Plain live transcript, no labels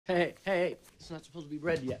Hey, it's not supposed to be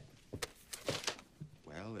read yet.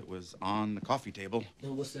 Well, it was on the coffee table.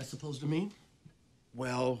 And what's that supposed to mean?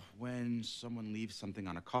 Well, when someone leaves something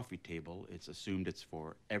on a coffee table, it's assumed it's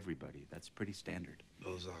for everybody. That's pretty standard.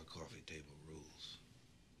 Those are coffee table rules.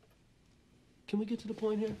 Can we get to the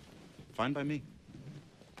point here? Fine by me.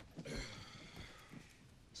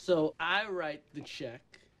 So I write the check,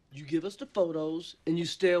 you give us the photos, and you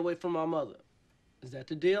stay away from our mother. Is that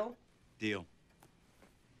the deal? Deal.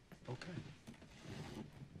 Okay.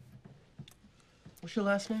 What's your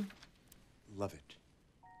last name? Love it.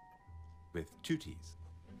 With 2 T's.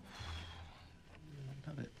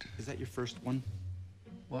 Love it. Is that your first one?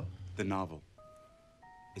 What? The novel.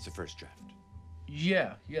 It's a first draft.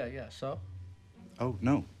 Yeah, so? Oh,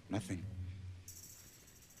 no, nothing.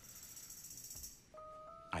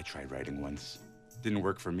 I tried writing once. Didn't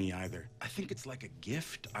work for me either. I think it's like a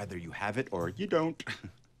gift. Either you have it or you don't.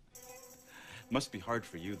 Must be hard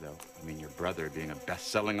for you, though. I mean, your brother being a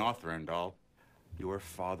best-selling author and all. Your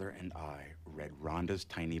father and I read Rhonda's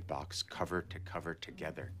Tiny Box cover to cover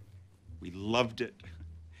together. We loved it.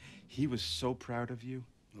 He was so proud of you.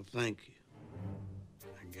 Well, thank you.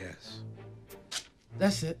 I guess.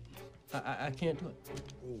 That's it. I can't do it.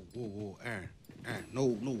 Whoa, Aaron, no.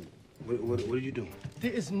 What are you doing?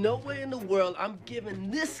 There is no way in the world I'm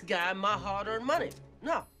giving this guy my hard-earned money.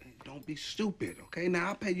 No. Don't be stupid, okay? Now,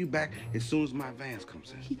 I'll pay you back as soon as my advance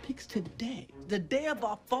comes in. He picks today, the day of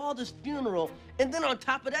our father's funeral, and then on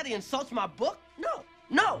top of that, he insults my book?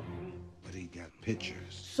 No. But he got pictures.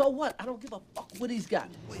 So what? I don't give a fuck what he's got.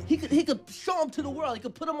 He could show them to the world. He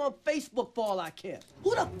could put them on Facebook for all I care.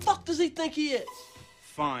 Who the fuck does he think he is?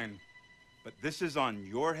 Fine, but this is on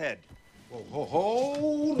your head. Whoa,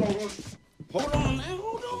 hold on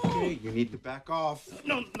now. Okay, you need to back off.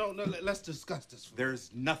 No, let's discuss this.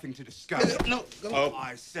 There's nothing to discuss. No. Oh,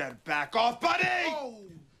 I said back off, buddy! Oh,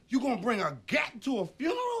 you gonna bring a gat to a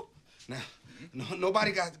funeral? Now,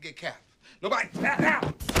 nobody got to get capped. Nobody.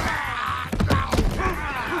 Now.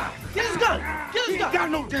 Get his gun! Get his gun! Got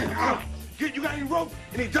no damn. You got any rope?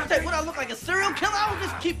 Any duct tape? What, I look like a serial killer? I don't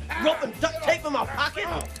just keep rope and duct tape in my pocket.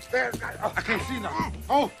 I can't see nothing.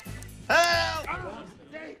 Oh. Help!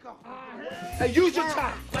 There you go. Hey, use your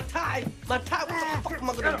tie. My tie? What the fuck am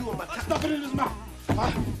I gonna do with my tie? Stuff it in his mouth.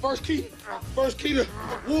 First key to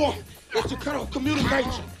war is to cut off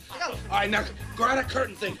communication. All right, now, grab that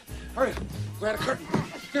curtain thing. Hurry, grab the curtain.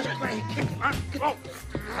 This way, kick him.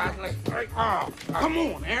 Come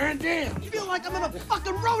on, Aaron, damn. You feel like I'm in a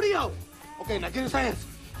fucking rodeo. Okay, now get his hands.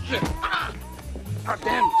 Shit.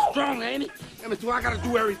 Damn, strong, ain't he? Damn it, do I gotta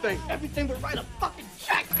do everything? Everything but write a fucking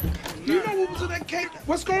check. Do you know what was in that cake?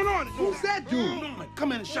 What's going on? Who's that dude?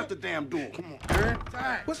 Come in and shut the damn door. Come on, Aaron.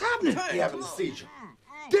 What's happening? He having a seizure.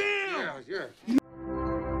 Damn! Yeah.